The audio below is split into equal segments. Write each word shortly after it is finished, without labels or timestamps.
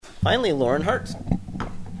finally, Lauren Hart.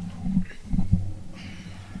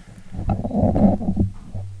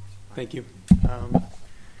 Thank you.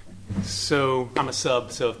 So I'm a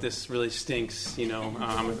sub, so if this really stinks,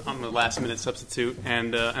 I'm a last-minute substitute.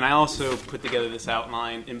 And I also put together this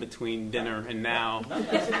outline in between dinner and now.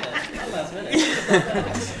 Not last minute.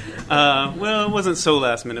 Well, it wasn't so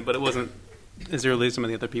last minute, but it wasn't as early as some of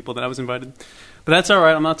the other people that I was invited. But that's all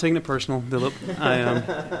right. I'm not taking it personal, Philip.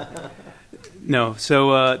 No.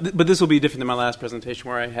 So, but this will be different than my last presentation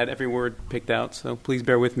where I had every word picked out. So please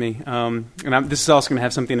bear with me. This is also going to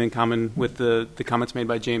have something in common with the comments made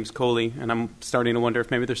by James Coley. And I'm starting to wonder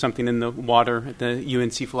if maybe there's something in the water at the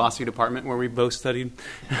UNC philosophy department where we both studied.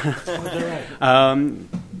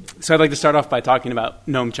 So I'd like to start off by talking about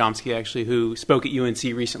Noam Chomsky, actually, who spoke at UNC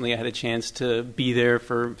recently. I had a chance to be there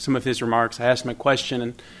for some of his remarks. I asked him a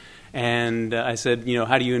question, and I said,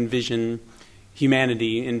 how do you envision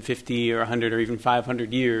humanity in 50 or 100 or even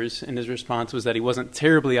 500 years? And his response was that he wasn't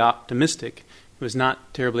terribly optimistic. He was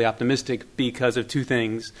not terribly optimistic because of two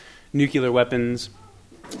things: nuclear weapons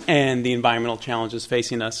and the environmental challenges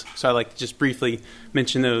facing us. So I'd like to just briefly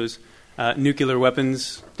mention those. Nuclear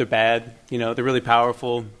weapons, they're bad. They're really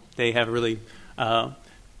powerful. They have really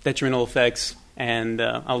detrimental effects, and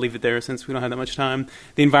I'll leave it there since we don't have that much time.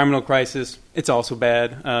 The environmental crisis, it's also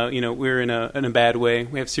bad. We're in a bad way.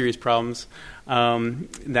 We have serious problems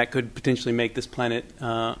that could potentially make this planet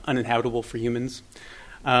uninhabitable for humans.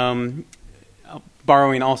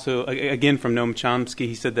 Borrowing also, again, from Noam Chomsky,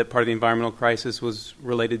 he said that part of the environmental crisis was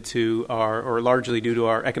related to or largely due to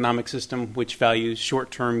our economic system, which values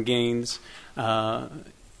short-term gains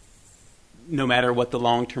no matter what the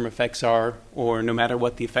long-term effects are, or no matter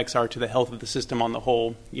what the effects are to the health of the system on the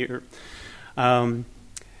whole year. In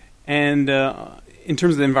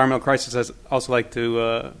terms of the environmental crisis, I'd also like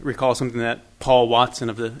to recall something that Paul Watson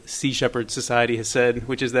of the Sea Shepherd Society has said,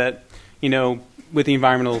 which is that, with the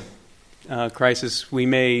environmental crisis, we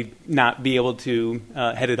may not be able to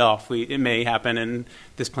head it off. It may happen, and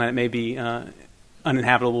this planet may be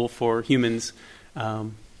uninhabitable for humans,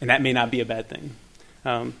 and that may not be a bad thing.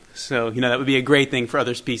 So that would be a great thing for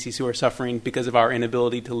other species who are suffering because of our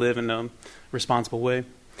inability to live in a responsible way.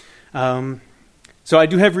 So I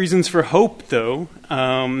do have reasons for hope, though,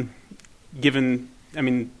 Noam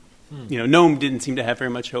didn't seem to have very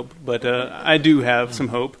much hope, but I do have some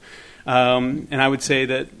hope. And I would say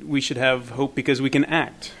that we should have hope because we can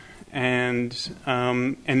act. And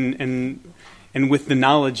with the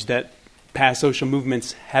knowledge that past social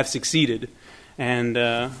movements have succeeded. And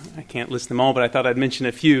I can't list them all, but I thought I'd mention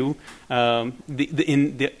a few.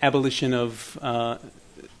 The abolition of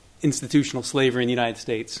institutional slavery in the United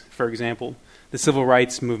States, for example, the civil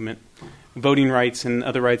rights movement, voting rights and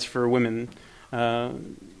other rights for women,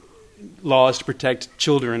 laws to protect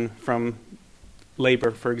children from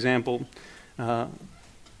labor, for example,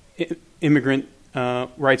 immigrant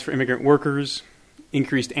rights for immigrant workers,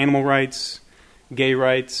 increased animal rights, gay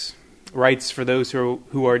rights, rights for those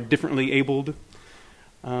who are differently abled.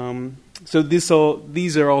 So these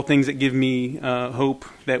are all things that give me hope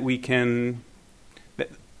that we can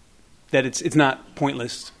that it's not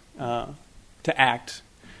pointless to act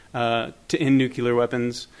to end nuclear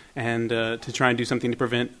weapons and to try and do something to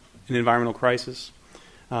prevent an environmental crisis.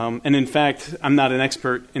 And in fact, I'm not an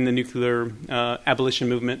expert in the nuclear abolition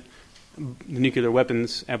movement, the nuclear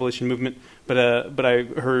weapons abolition movement, but I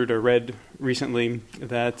heard or read recently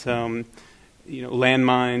that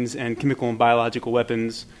landmines and chemical and biological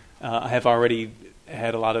weapons have already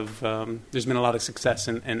had a lot of. There's been a lot of success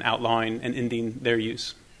in outlawing and ending their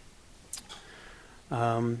use.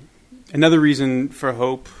 Another reason for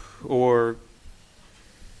hope or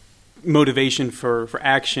motivation for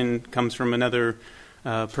action comes from another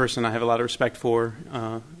person I have a lot of respect for,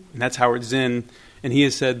 and that's Howard Zinn. And he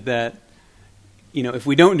has said that, if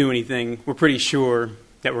we don't do anything, we're pretty sure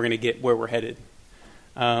that we're going to get where we're headed.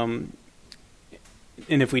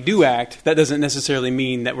 And if we do act, that doesn't necessarily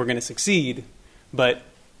mean that we're going to succeed, but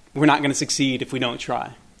we're not going to succeed if we don't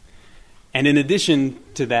try. And in addition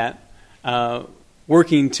to that,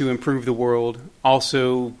 working to improve the world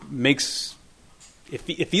also makes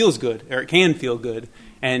it feels good, or it can feel good,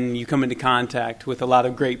 and you come into contact with a lot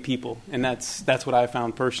of great people, and that's what I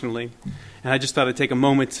found personally. And I just thought I'd take a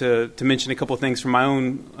moment to mention a couple of things from my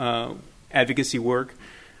own advocacy work.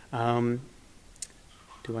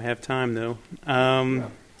 Do I have time, though?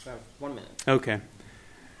 1 minute. Okay.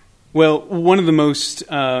 Well, one of the most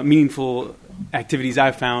meaningful activities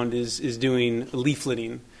I've found is doing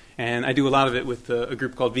leafleting. And I do a lot of it with a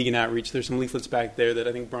group called Vegan Outreach. There's some leaflets back there that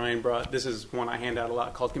I think Brian brought. This is one I hand out a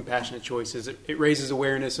lot called Compassionate Choices. It raises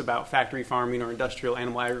awareness about factory farming or industrial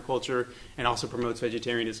animal agriculture and also promotes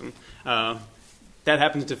vegetarianism. That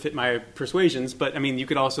happens to fit my persuasions, but I mean, you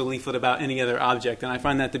could also leaflet about any other object, and I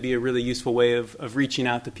find that to be a really useful way of reaching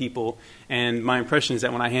out to people. And my impression is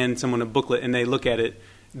that when I hand someone a booklet and they look at it,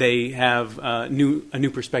 they have a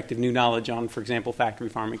new perspective, new knowledge on, for example, factory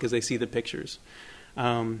farming because they see the pictures.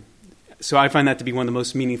 So I find that to be one of the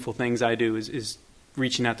most meaningful things I do is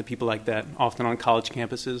reaching out to people like that, often on college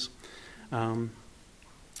campuses. I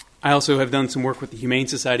also have done some work with the Humane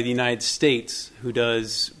Society of the United States, who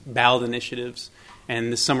does ballot initiatives.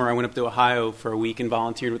 And this summer I went up to Ohio for a week and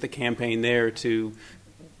volunteered with a campaign there to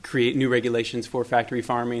create new regulations for factory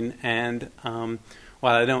farming. And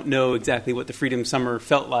while I don't know exactly what the Freedom Summer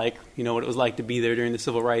felt like, what it was like to be there during the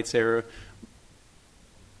Civil Rights era,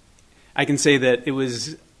 I can say that it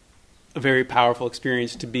was a very powerful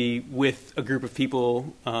experience to be with a group of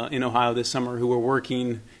people in Ohio this summer who were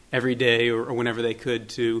working every day or whenever they could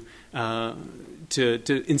to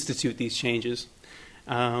institute these changes.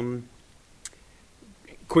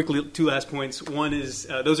 Quickly, two last points. One is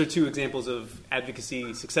those are two examples of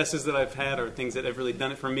advocacy successes that I've had or things that have really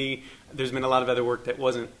done it for me. There's been a lot of other work that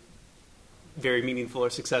wasn't very meaningful or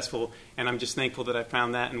successful, and I'm just thankful that I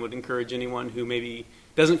found that and would encourage anyone who maybe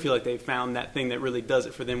doesn't feel like they've found that thing that really does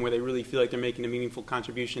it for them, where they really feel like they're making a meaningful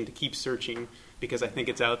contribution, to keep searching, because I think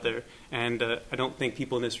it's out there. And I don't think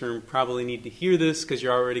people in this room probably need to hear this because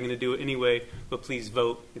you're already going to do it anyway, but please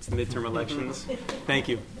vote. It's the midterm elections. Thank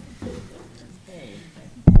you.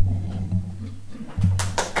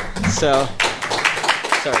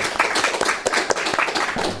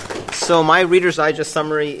 So my Reader's Digest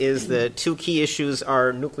summary is the two key issues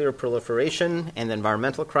are nuclear proliferation and the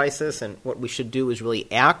environmental crisis, and what we should do is really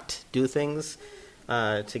do things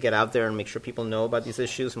to get out there and make sure people know about these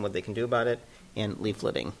issues and what they can do about it, and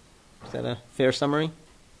leafleting. Is that a fair summary?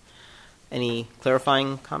 Any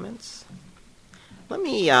clarifying comments? Let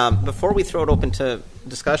me, before we throw it open to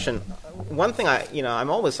discussion, one thing I'm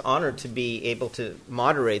always honored to be able to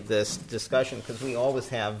moderate this discussion because we always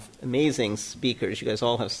have amazing speakers. You guys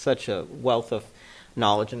all have such a wealth of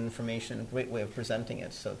knowledge and information, a great way of presenting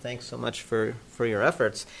it. So thanks so much for your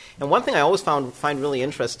efforts. And one thing I always find really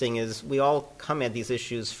interesting is we all come at these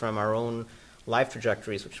issues from our own life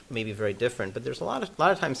trajectories, which may be very different, but there's a lot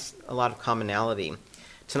of times a lot of commonality.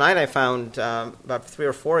 Tonight I found about 3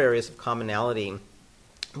 or 4 areas of commonality.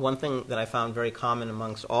 One thing that I found very common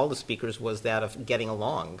amongst all the speakers was that of getting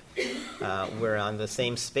along. We're on the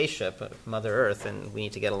same spaceship, Mother Earth, and we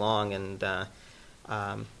need to get along. And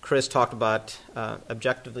Chris talked about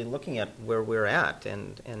objectively looking at where we're at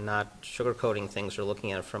and not sugarcoating things or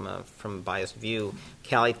looking at it from a biased view.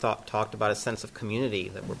 Callie talked about a sense of community,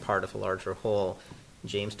 that we're part of a larger whole.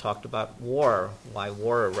 James talked about war, why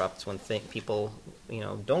war erupts when people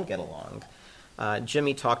don't get along.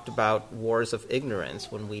 Jimmy talked about wars of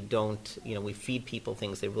ignorance, when we feed people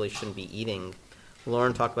things they really shouldn't be eating.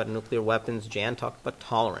 Lauren talked about nuclear weapons. Jan talked about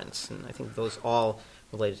tolerance, and I think those all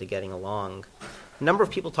related to getting along. A number of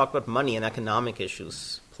people talked about money and economic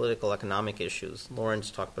issues, political economic issues. Lauren's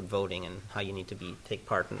talked about voting and how you need to take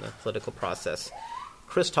part in the political process.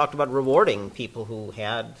 Chris talked about rewarding people who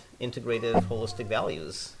had integrated, holistic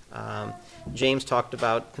values. James talked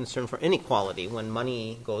about concern for inequality when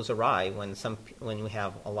money goes awry, when you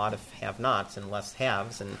have a lot of have-nots and less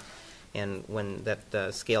haves, and when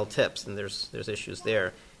that scale tips, and there's issues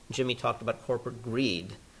there. Jimmy talked about corporate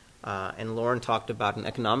greed, and Lauren talked about an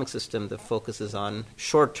economic system that focuses on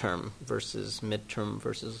short-term versus mid-term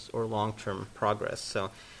or long-term progress.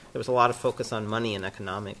 So there was a lot of focus on money and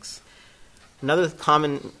economics. Another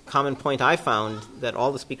common point I found that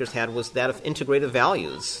all the speakers had was that of integrative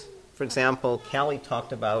values. For example, Callie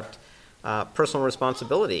talked about personal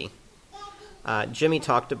responsibility. Jimmy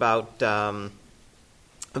talked about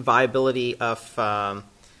viability of, I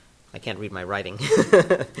can't read my writing,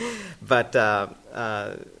 but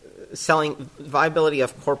viability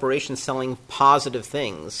of corporations selling positive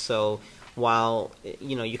things. So while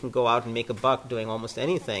you can go out and make a buck doing almost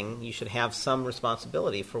anything, you should have some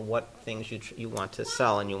responsibility for what things you want to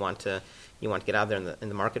sell and you want to get out there in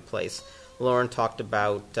the marketplace. Lauren talked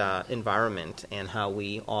about environment and how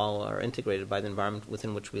we all are integrated by the environment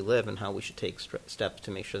within which we live, and how we should take steps to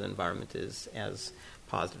make sure the environment is as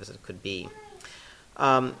positive as it could be.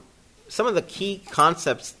 Some of the key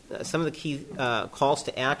concepts, some of the key calls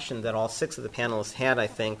to action that all 6 of the panelists had, I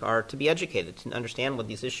think, are to be educated, to understand what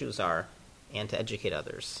these issues are, and to educate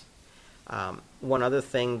others. One other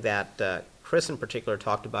thing that Chris in particular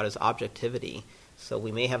talked about is objectivity. So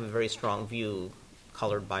we may have a very strong view,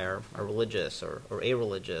 colored by our religious or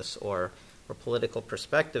a-religious or political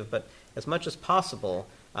perspective. But as much as possible,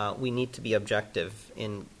 we need to be objective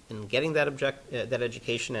in getting that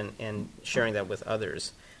education and sharing that with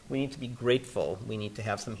others. We need to be grateful. We need to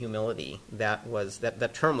have some humility. That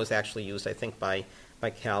term was actually used, I think, by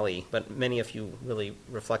Callie, but many of you really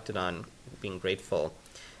reflected on being grateful.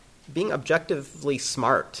 Being objectively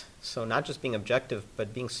smart. So not just being objective,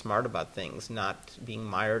 but being smart about things, not being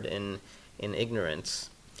mired in ignorance.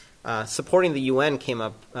 Supporting the UN came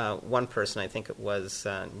up. One person, I think it was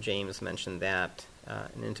James, mentioned that,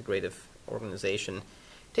 an integrative organization.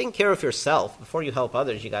 Taking care of yourself. Before you help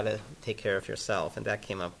others, you got to take care of yourself, and that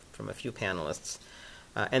came up from a few panelists.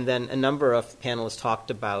 And then a number of panelists talked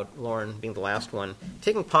about, Lauren being the last one,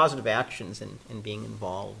 taking positive actions and being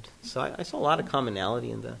involved. So I saw a lot of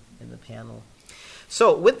commonality in the panel.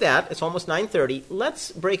 So with that, it's almost 9:30.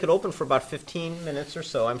 Let's break it open for about 15 minutes or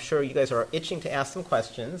so. I'm sure you guys are itching to ask some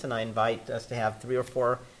questions, and I invite us to have 3 or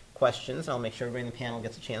 4 questions. I'll make sure everybody in the panel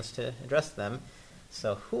gets a chance to address them.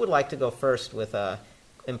 So who would like to go first with a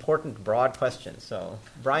important, broad question? So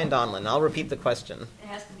Brian Donlin, I'll repeat the question. It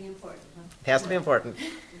has to be important. Huh? It has to be important.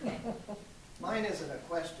 Okay. Mine isn't a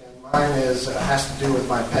question. Mine has to do with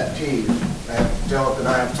my pet peeve that Philip and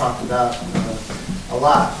I have talked about a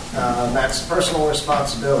lot. That's personal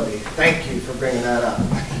responsibility. Thank you for bringing that up.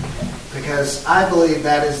 Because I believe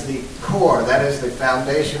that is the core, that is the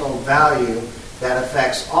foundational value that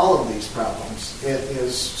affects all of these problems. It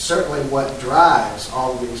is certainly what drives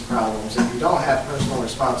all of these problems. If you don't have personal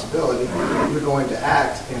responsibility, you're going to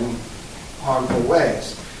act in harmful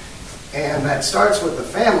ways. And that starts with the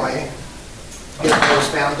family. Get those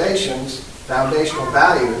foundational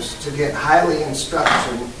values, to get highly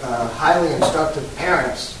instructive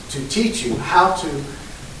parents to teach you how to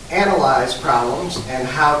analyze problems and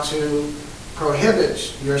how to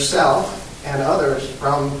prohibit yourself and others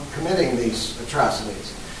from committing these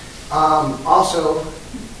atrocities. Also,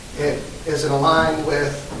 it is in line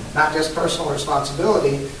with not just personal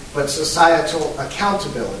responsibility, but societal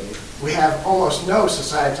accountability. We have almost no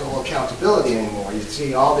societal accountability anymore. You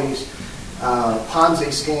see all these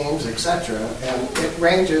Ponzi schemes, etc., and it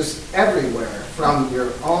ranges everywhere, from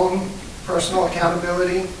your own personal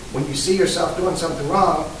accountability. When you see yourself doing something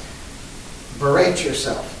wrong, berate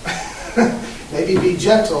yourself. Maybe be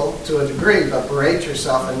gentle to a degree, but berate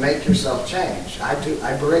yourself and make yourself change. I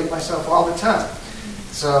berate myself all the time.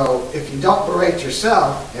 So if you don't berate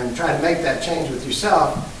yourself and try to make that change with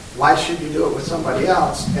yourself, why should you do it with somebody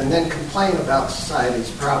else and then complain about society's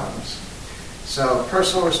problems? So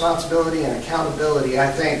personal responsibility and accountability, I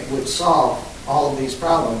think, would solve all of these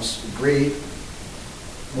problems: greed,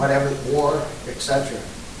 whatever, war, etc.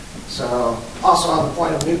 So also on the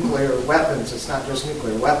point of nuclear weapons, it's not just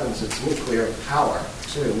nuclear weapons, it's nuclear power,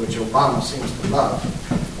 too, which Obama seems to love,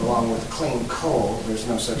 along with clean coal. There's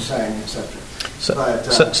no such thing, etc.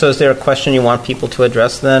 So is there a question you want people to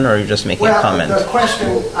address then, or are you just making a comment? The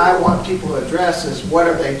question I want people to address is, what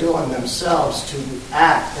are they doing themselves to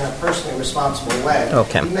act in a personally responsible way?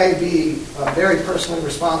 Okay. You may be very personally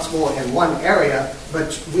responsible in one area,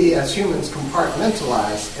 but we as humans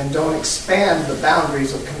compartmentalize and don't expand the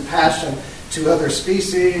boundaries of compassion to other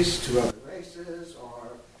species, to other races,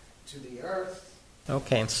 or to the earth.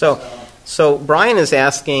 Okay, so Brian is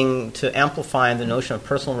asking to amplify the notion of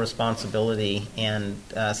personal responsibility, and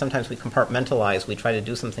sometimes we compartmentalize. We try to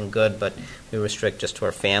do something good, but we restrict just to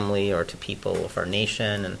our family or to people of our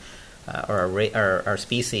nation and or our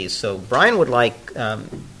species. So Brian would like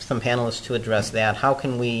some panelists to address that. How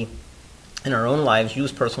can we, in our own lives,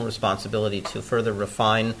 use personal responsibility to further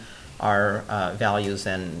refine our values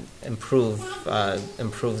and improve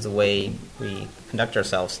the way we conduct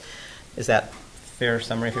ourselves? Is that fair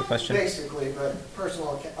summary of your question? Basically, but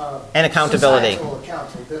personal and accountability. Societal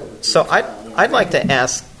accountability. So I'd like to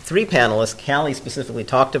ask 3 panelists. Callie specifically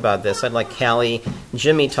talked about this. I'd like Callie.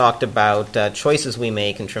 Jimmy talked about choices we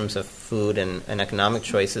make in terms of food and economic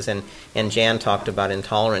choices, and Jan talked about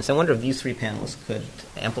intolerance. I wonder if these 3 panelists could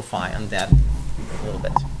amplify on that a little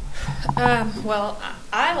bit. Well,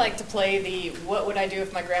 I like to play the "what would I do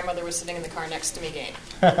if my grandmother was sitting in the car next to me" game.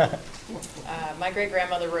 My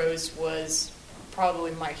great-grandmother Rose was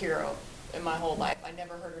probably my hero in my whole life. I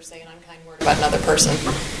never heard her say an unkind word about another person,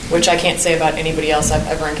 which I can't say about anybody else I've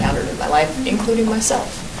ever encountered in my life, including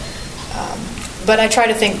myself. But I try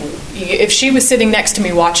to think, if she was sitting next to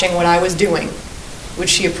me watching what I was doing, would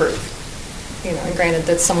she approve? You know, and granted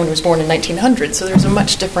that someone was born in 1900, so there's a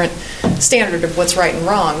much different standard of what's right and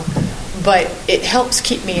wrong, but it helps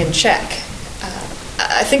keep me in check.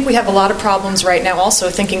 I think we have a lot of problems right now also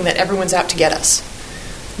thinking that everyone's out to get us.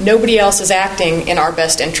 nobody else is acting in our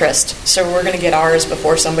best interest, so we're going to get ours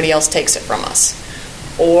before somebody else takes it from us.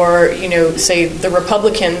 Or, say the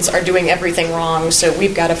Republicans are doing everything wrong, so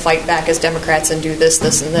we've got to fight back as Democrats and do this,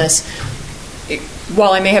 this, and this.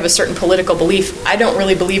 While I may have a certain political belief, I don't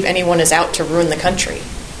really believe anyone is out to ruin the country.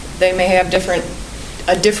 They may have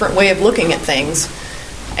a different way of looking at things,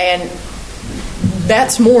 and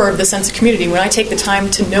that's more of the sense of community. When I take the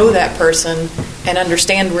time to know that person and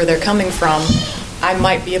understand where they're coming from, I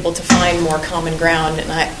might be able to find more common ground.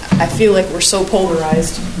 And I feel like we're so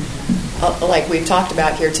polarized, like we've talked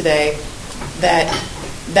about here today, that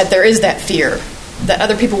there is that fear that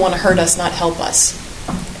other people want to hurt us, not help us.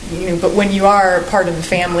 But when you are part of a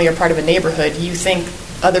family or part of a neighborhood, you think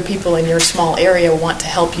other people in your small area want to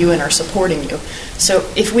help you and are supporting you. So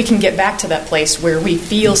if we can get back to that place where we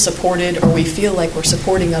feel supported or we feel like we're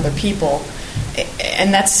supporting other people,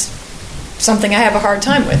 and that's something I have a hard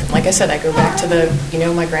time with. Like I said, I go back to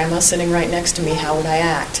my grandma sitting right next to me, how would I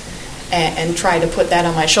act? And try to put that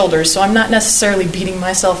on my shoulders. So I'm not necessarily beating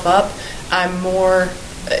myself up. I'm more,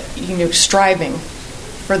 striving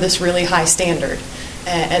for this really high standard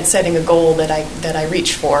and setting a goal that I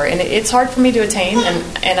reach for. And it's hard for me to attain,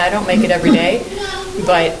 and I don't make it every day,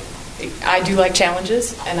 but I do like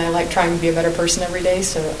challenges, and I like trying to be a better person every day,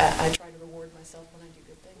 so I try to reward myself when I do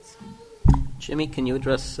good things. Jimmy, can you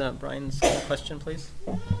address Brian's question, please?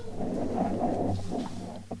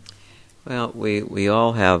 Well, we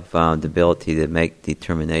all have the ability to make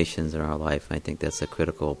determinations in our life. I think that's a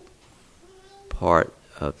critical part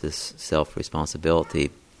of this self-responsibility.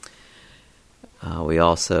 We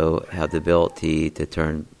also have the ability to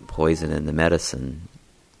turn poison into medicine.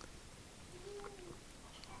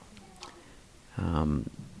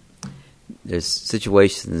 There's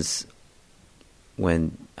situations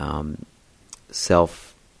when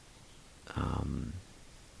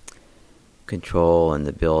self-control and the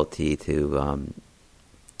ability to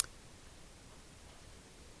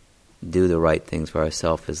do the right things for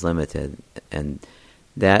ourselves is limited, and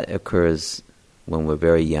that occurs when we're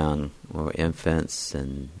very young, when we're infants,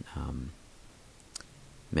 and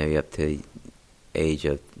maybe up to the age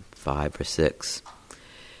of 5 or 6.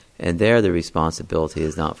 And there the responsibility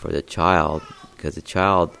is not for the child, because the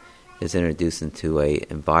child is introduced into an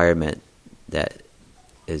environment that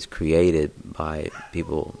is created by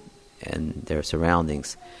people and their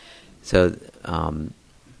surroundings. So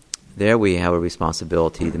there we have a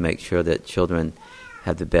responsibility to make sure that children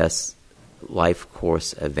have the best life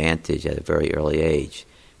course advantage at a very early age,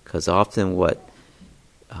 because often what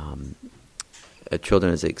a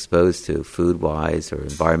children is exposed to food-wise or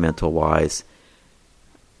environmental-wise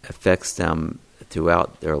affects them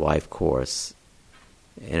throughout their life course.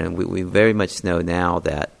 And we very much know now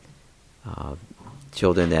that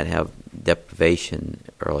children that have deprivation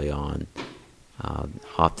early on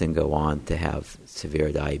often go on to have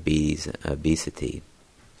severe diabetes and obesity.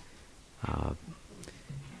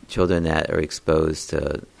 Children that are exposed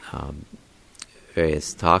to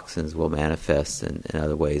various toxins will manifest in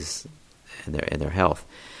other ways in their health.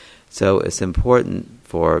 So it's important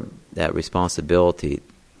for that responsibility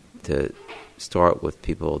to start with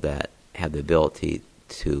people that have the ability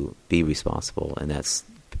to be responsible, and that's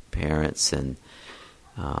parents and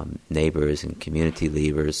neighbors and community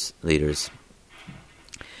leaders.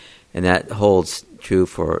 And that holds true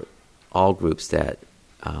for all groups that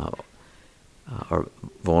are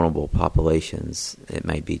vulnerable populations. It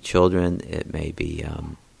may be children, it may be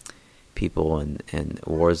people in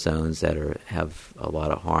war zones that have a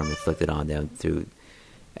lot of harm inflicted on them through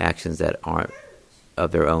actions that aren't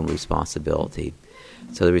of their own responsibility.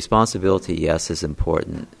 So the responsibility, yes, is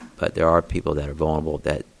important, but there are people that are vulnerable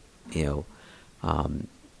that,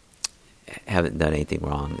 haven't done anything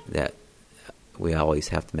wrong, that we always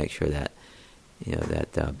have to make sure that,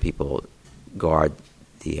 that people guard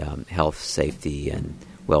the health, safety, and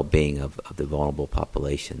well-being of the vulnerable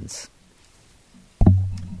populations.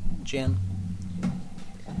 Jan?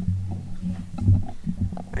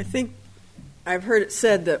 I think I've heard it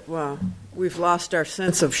said that we've lost our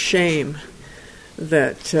sense of shame,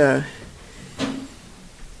 that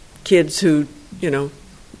kids who,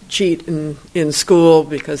 cheat in school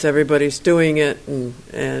because everybody's doing it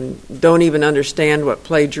and don't even understand what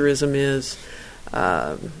plagiarism is,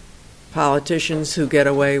 politicians who get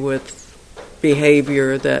away with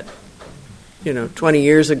behavior that, 20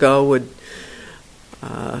 years ago would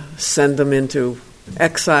send them into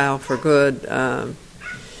exile for good.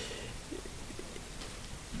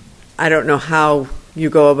 I don't know how you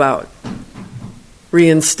go about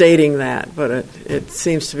reinstating that, but it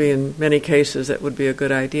seems to be in many cases that would be a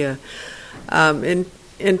good idea. In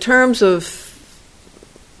terms of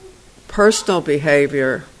personal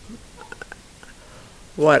behavior,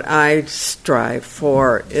 what I strive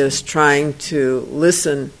for is trying to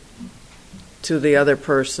listen to the other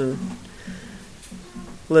person,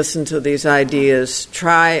 listen to these ideas,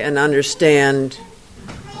 try and understand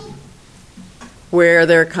where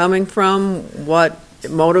they're coming from, what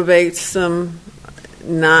motivates them,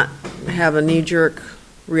 not have a knee-jerk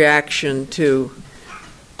reaction to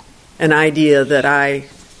an idea that I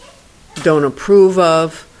don't approve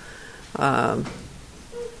of. I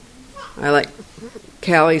like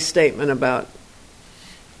Callie's statement about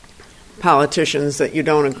politicians that you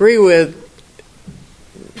don't agree with.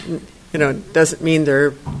 Doesn't mean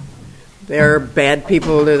they're bad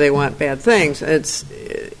people or they want bad things. It's,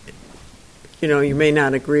 you may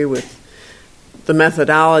not agree with the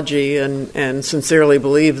methodology and sincerely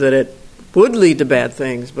believe that it would lead to bad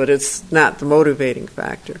things, but it's not the motivating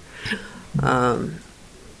factor.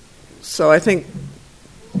 So I think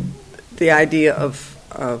the idea of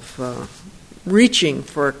reaching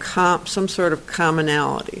for some sort of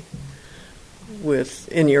commonality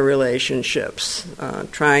in your relationships,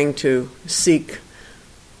 trying to seek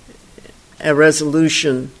a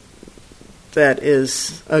resolution that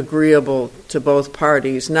is agreeable to both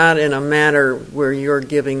parties, not in a matter where you're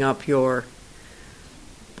giving up your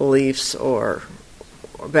beliefs or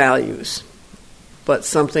values, but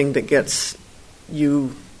something that gets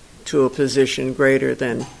you to a position greater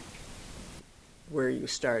than where you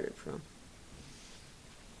started from.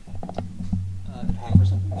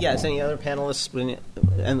 Yes, any other panelists?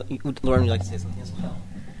 And Lauren, would you like to say something else?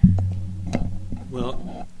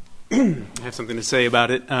 Well, I have something to say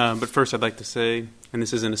about it, but first I'd like to say, and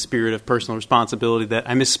this is in a spirit of personal responsibility, that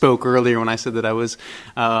I misspoke earlier when I said that I was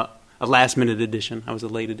a last-minute addition. I was a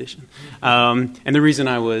late addition. And the reason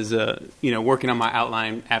I was, working on my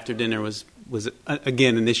outline after dinner was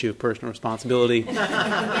again an issue of personal responsibility,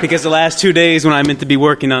 because the last 2 days when I meant to be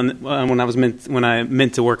working on when I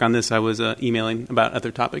meant to work on this, I was emailing about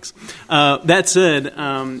other topics. That said,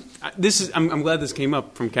 I'm glad this came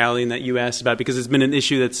up from Callie and that you asked about, because it's been an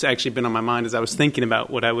issue that's actually been on my mind as I was thinking about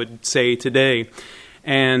what I would say today,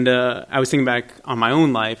 and I was thinking back on my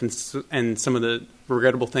own life and some of the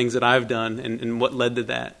regrettable things that I've done and what led to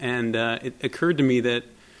that, and it occurred to me that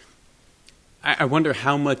I wonder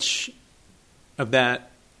how much of that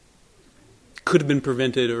could have been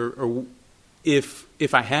prevented, or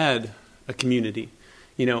if I had a community,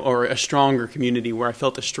 or a stronger community where I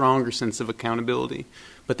felt a stronger sense of accountability.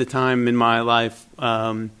 But the time in my life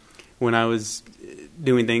when I was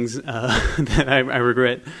doing things that I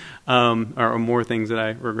regret, or more things that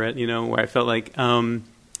I regret, where I felt like, I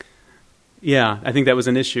think that was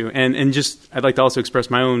an issue. And just, I'd like to also express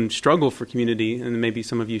my own struggle for community, and maybe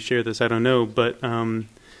some of you share this, I don't know, but,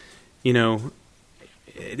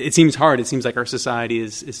 it seems hard. It seems like our society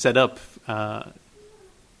is set up to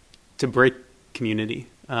break community.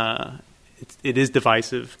 It is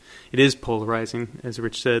divisive. It is polarizing, as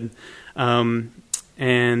Rich said.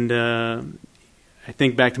 And I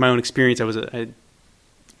think back to my own experience.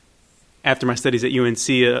 After my studies at UNC,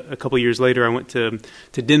 a couple years later, I went to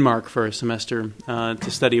Denmark for a semester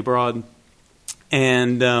to study abroad.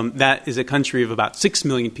 And that is a country of about 6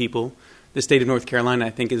 million people. The state of North Carolina, I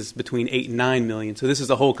think, is between 8 and 9 million. So this is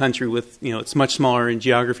a whole country with, it's much smaller in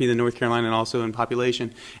geography than North Carolina and also in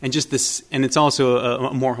population. And just this, and it's also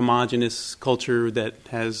a more homogenous culture that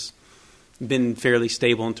has been fairly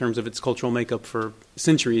stable in terms of its cultural makeup for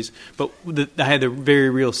centuries. But I had a very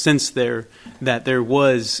real sense there that there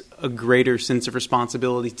was a greater sense of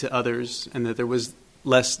responsibility to others and that there was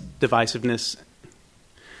less divisiveness.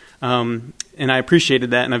 And I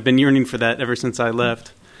appreciated that, and I've been yearning for that ever since I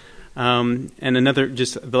left. And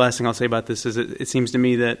the last thing I'll say about this is it seems to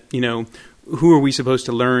me that, who are we supposed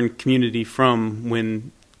to learn community from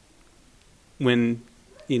when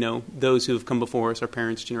those who have come before us, our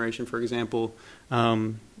parents' generation, for example,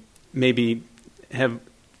 maybe have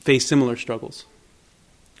faced similar struggles.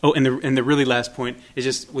 Oh, and the really last point is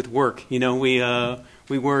just with work. We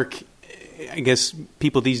work, I guess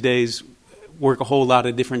people these days work a whole lot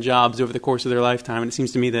of different jobs over the course of their lifetime, and it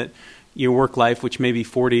seems to me that your work life, which may be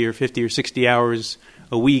 40 or 50 or 60 hours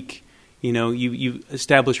a week, you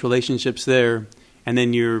establish relationships there, and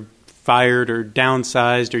then you're fired or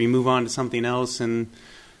downsized, or you move on to something else, and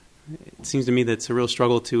it seems to me that it's a real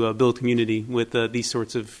struggle to build community with these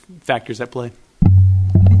sorts of factors at play.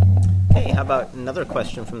 Hey, how about another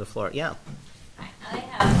question from the floor? Yeah. I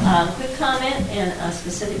have a quick comment and a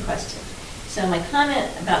specific question. So my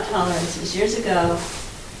comment about tolerance is years ago,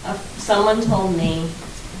 someone told me,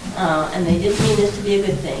 and they didn't mean this to be a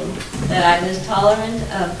good thing, that I was tolerant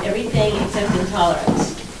of everything except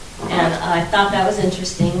intolerance. And I thought that was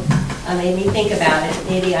interesting. made me think about it.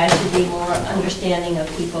 Maybe I should be more understanding of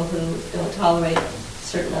people who don't tolerate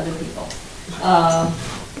certain other people.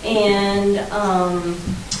 And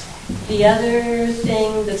the other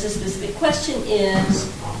thing that's a specific question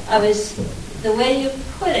is, the way you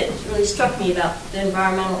put it really struck me about the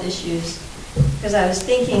environmental issues, because I was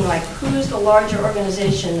thinking, like, who's the larger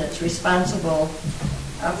organization that's responsible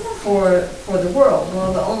for the world?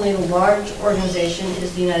 Well, the only large organization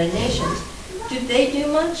is the United Nations. Do they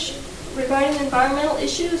do much regarding environmental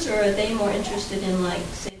issues, or are they more interested in, like,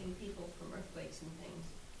 saving people from earthquakes and things?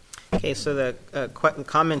 Okay, so the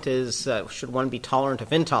comment is, should one be tolerant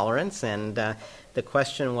of intolerance? And the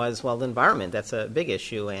question was, well, the environment, that's a big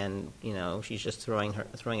issue, and, she's just throwing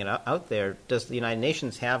it out there. Does the United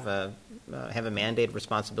Nations have a mandate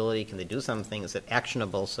responsibility? Can they do some things that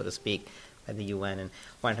actionable, so to speak, by the UN? And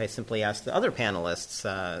why don't I simply ask the other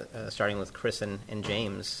panelists, starting with Chris and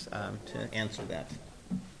James, to answer that.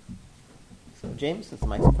 So, James, since the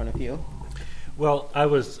mic's in front of you. Well, I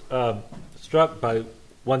was struck by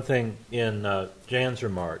one thing in Jan's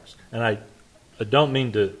remarks, and I don't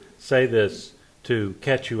mean to say this to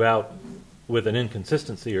catch you out with an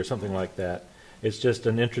inconsistency or something like that. It's just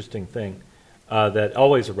an interesting thing that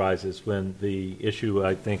always arises when the issue,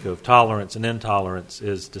 I think, of tolerance and intolerance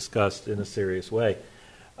is discussed in a serious way.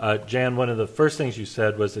 Jan, one of the first things you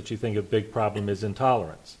said was that you think a big problem is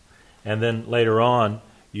intolerance. And then later on,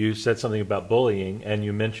 you said something about bullying, and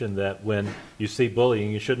you mentioned that when you see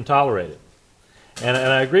bullying, you shouldn't tolerate it. And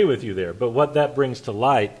I agree with you there. But what that brings to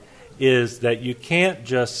light is that you can't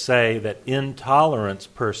just say that intolerance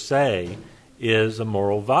per se is a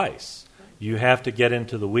moral vice. You have to get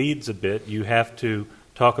into the weeds a bit. You have to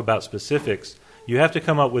talk about specifics. You have to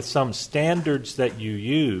come up with some standards that you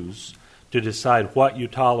use to decide what you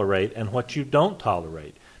tolerate and what you don't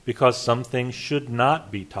tolerate, because some things should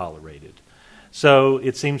not be tolerated. So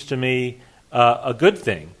it seems to me a good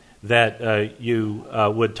thing that you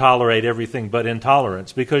would tolerate everything but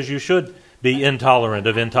intolerance, because you should be intolerant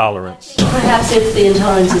of intolerance. Perhaps if the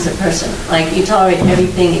intolerance is a person, like you tolerate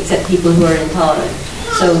everything except people who are intolerant.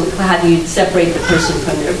 So how do you separate the person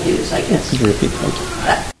from their views, I guess?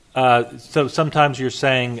 So sometimes you're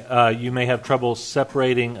saying you may have trouble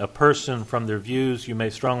separating a person from their views. You may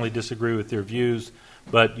strongly disagree with their views,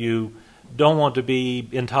 but you don't want to be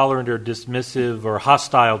intolerant or dismissive or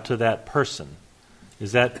hostile to that person.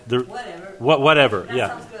 Is that the whatever? Whatever. That yeah.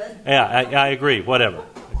 Sounds good. Yeah, I agree. Whatever.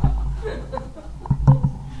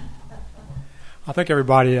 I think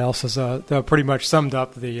everybody else has pretty much summed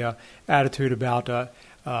up the attitude about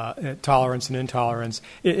tolerance and intolerance.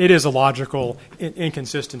 It is a logical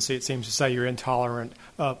inconsistency, it seems, to say you're intolerant,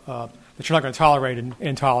 that you're not going to tolerate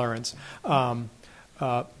intolerance.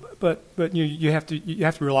 But you have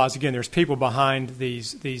to realize, again, there's people behind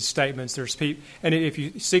these statements. There's people, and if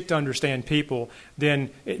you seek to understand people, then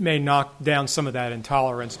it may knock down some of that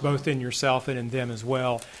intolerance, both in yourself and in them as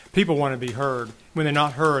well. People want to be heard. When they're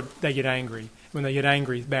not heard, they get angry. When they get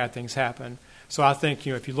angry, bad things happen. So I think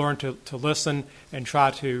if you learn to listen and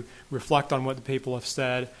try to reflect on what the people have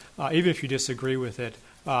said, even if you disagree with it,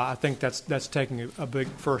 I think that's taking a big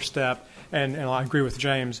first step. And I agree with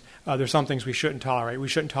James. There's some things we shouldn't tolerate. We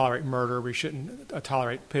shouldn't tolerate murder. We shouldn't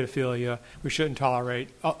tolerate pedophilia. We shouldn't tolerate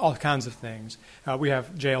all kinds of things. We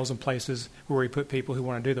have jails and places where we put people who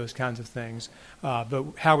want to do those kinds of things. But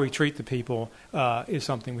how we treat the people is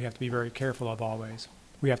something we have to be very careful of always.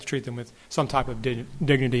 We have to treat them with some type of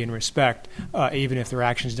dignity and respect, even if their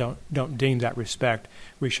actions don't deem that respect.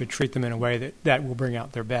 We should treat them in a way that will bring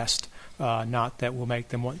out their best, not that will make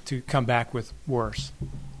them want to come back with worse.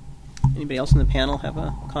 Anybody else in the panel have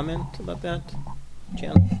a comment about that?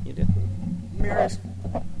 Jan, you did. Mary's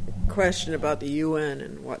question about the UN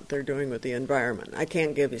and what they're doing with the environment. I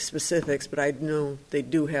can't give you specifics, but I know they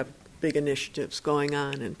do have big initiatives going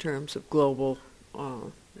on in terms of global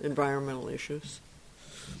environmental issues.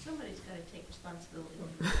 Somebody's got to take responsibility.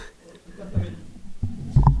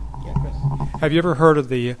 Yeah, Chris. Have you ever heard of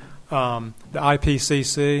the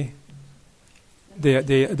IPCC,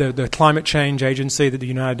 the climate change agency that the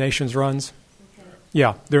United Nations runs? Okay.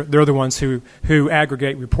 Yeah, they're the ones who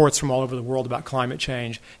aggregate reports from all over the world about climate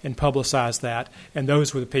change and publicize that. And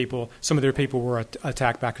those were the people. Some of their people were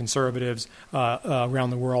attacked by conservatives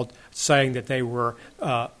around the world, saying that they were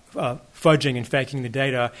fudging and faking the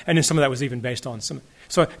data, and then some of that was even based on some.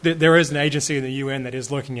 So there is an agency in the UN that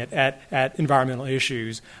is looking at environmental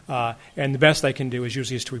issues, and the best they can do is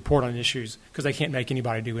usually to report on issues, because they can't make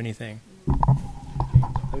anybody do anything.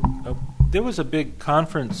 There was a big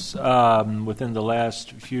conference within the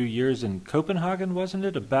last few years in Copenhagen, wasn't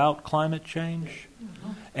it, about climate change?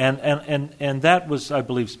 And that was, I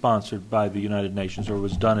believe, sponsored by the United Nations, or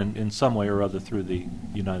was done in some way or other through the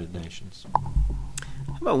United Nations.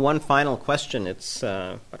 How about one final question? It's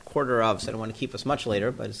a quarter of, so I don't want to keep us much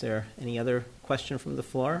later, but is there any other question from the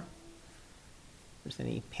floor? Is there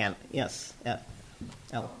any Yes, L.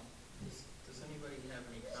 Does anybody have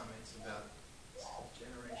any comments about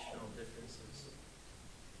generational differences,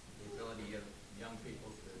 the ability of young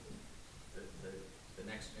people the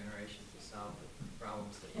next generation to solve the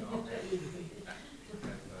problems that you all have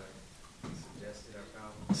suggested are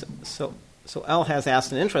problems? So L has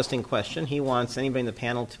asked an interesting question. He wants anybody in the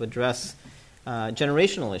panel to address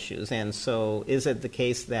generational issues. And so is it the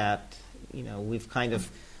case that,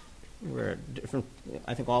 we're different,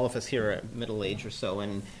 I think all of us here are middle age or so,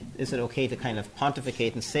 and is it okay to kind of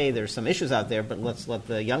pontificate and say there's some issues out there, but let's let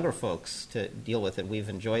the younger folks to deal with it? We've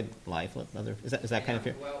enjoyed life. Is that kind of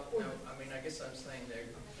fair? Well, no, I guess I'm saying their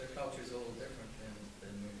culture is a little different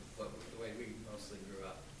than the way we mostly grew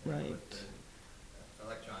up. Right. With the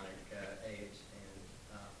electronic age,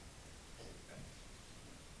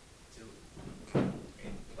 and to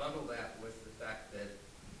bundle that with the fact that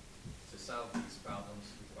to solve these problems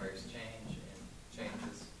requires change, and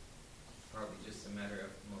change is probably just a matter of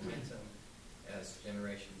momentum as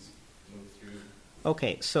generations move through.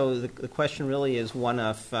 Okay, so the question really is one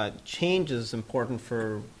of change is important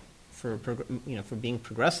for being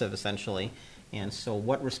progressive, essentially, and so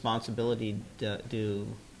what responsibility do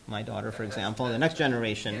my daughter, for example, and the next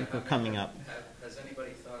generation who are coming up? Has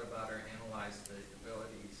anybody thought about or analyzed the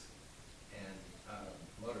abilities and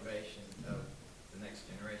motivation of the next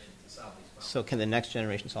generation to solve these problems? So can the next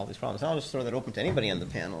generation solve these problems? I'll just throw that open to anybody on the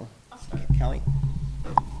panel. Kelly?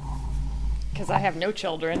 Because I have no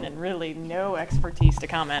children and really no expertise to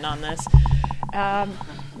comment on this.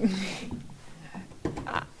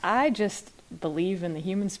 I just believe in the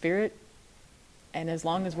human spirit, and as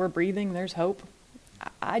long as we're breathing, there's hope.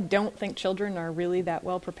 I don't think children are really that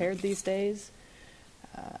well prepared these days.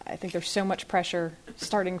 I think there's so much pressure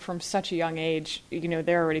starting from such a young age.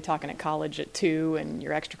 They're already talking at college at 2 and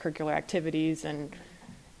your extracurricular activities and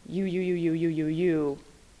you.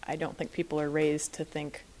 I don't think people are raised to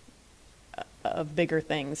think of bigger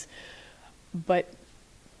things. But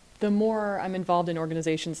the more I'm involved in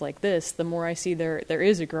organizations like this, the more I see there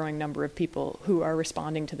is a growing number of people who are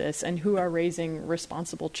responding to this and who are raising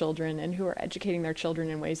responsible children and who are educating their children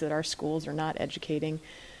in ways that our schools are not educating.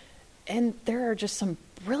 And there are just some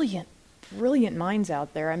brilliant, brilliant minds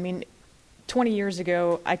out there. 20 years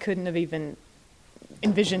ago, I couldn't have even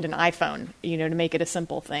envisioned an iPhone, to make it a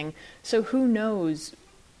simple thing. So who knows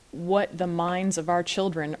what the minds of our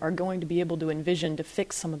children are going to be able to envision to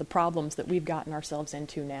fix some of the problems that we've gotten ourselves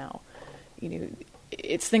into now.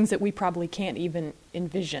 It's things that we probably can't even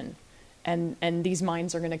envision. And these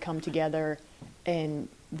minds are going to come together, and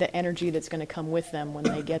the energy that's going to come with them when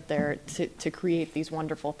they get there to create these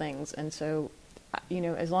wonderful things. And so,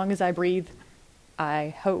 as long as I breathe,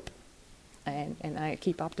 I hope, and I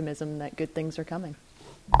keep optimism that good things are coming.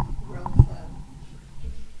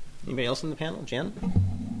 Anybody else on the panel? Jen?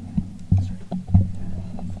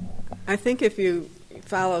 I think if you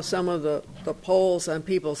follow some of the polls on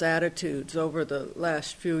people's attitudes over the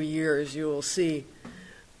last few years, you will see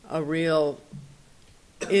a real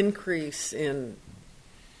increase in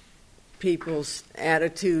people's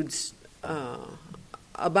attitudes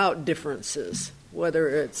about differences, whether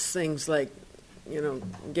it's things like,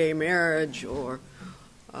 gay marriage or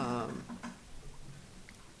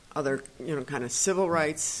other, kind of civil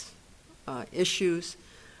rights issues.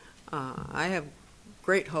 I have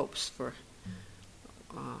great hopes for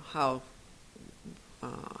how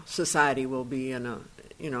society will be in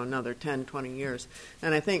another 10, 20 years.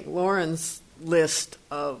 And I think Lauren's list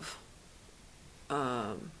of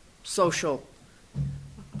social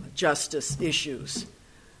justice issues,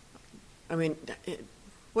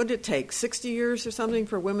 what did it take, 60 years or something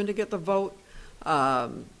for women to get the vote?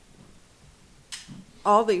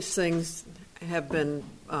 All these things have been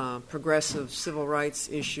progressive civil rights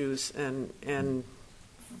issues and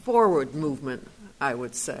forward movement, I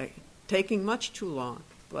would say. Taking much too long,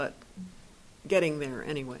 but getting there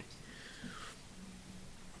anyway.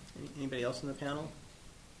 Anybody else on the panel?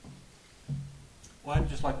 Well, I'd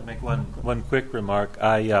just like to make one quick remark.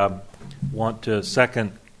 I want to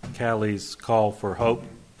second Callie's call for hope.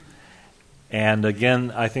 And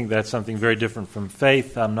again, I think that's something very different from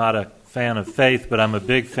faith. I'm not a fan of faith, but I'm a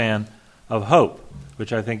big fan of hope,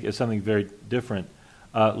 which I think is something very different.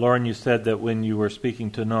 Lauren, you said that when you were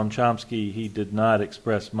speaking to Noam Chomsky, he did not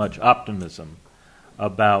express much optimism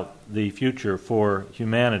about the future for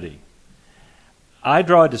humanity. I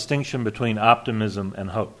draw a distinction between optimism and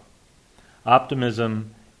hope.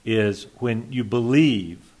 Optimism is when you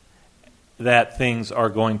believe that things are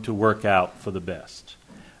going to work out for the best.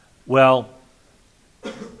 Well,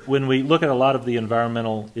 when we look at a lot of the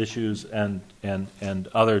environmental issues and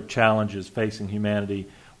other challenges facing humanity,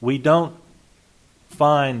 we don't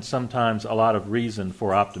find sometimes a lot of reason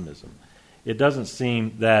for optimism. It doesn't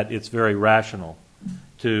seem that it's very rational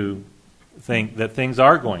to think that things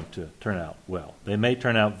are going to turn out well. They may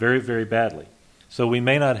turn out very, very badly. So we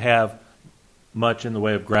may not have much in the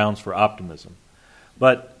way of grounds for optimism.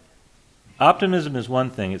 But optimism is one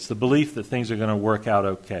thing. It's the belief that things are going to work out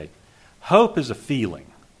okay. Hope is a feeling.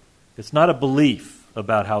 It's not a belief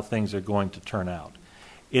about how things are going to turn out.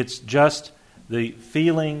 It's just the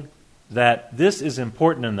feeling that this is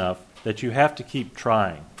important enough that you have to keep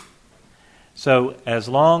trying. So as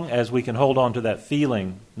long as we can hold on to that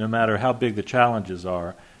feeling, no matter how big the challenges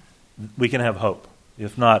are, we can have hope,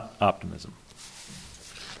 if not optimism.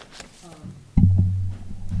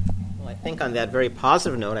 Well, I think on that very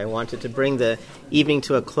positive note, I wanted to bring the evening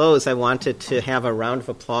to a close. I wanted to have a round of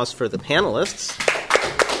applause for the panelists.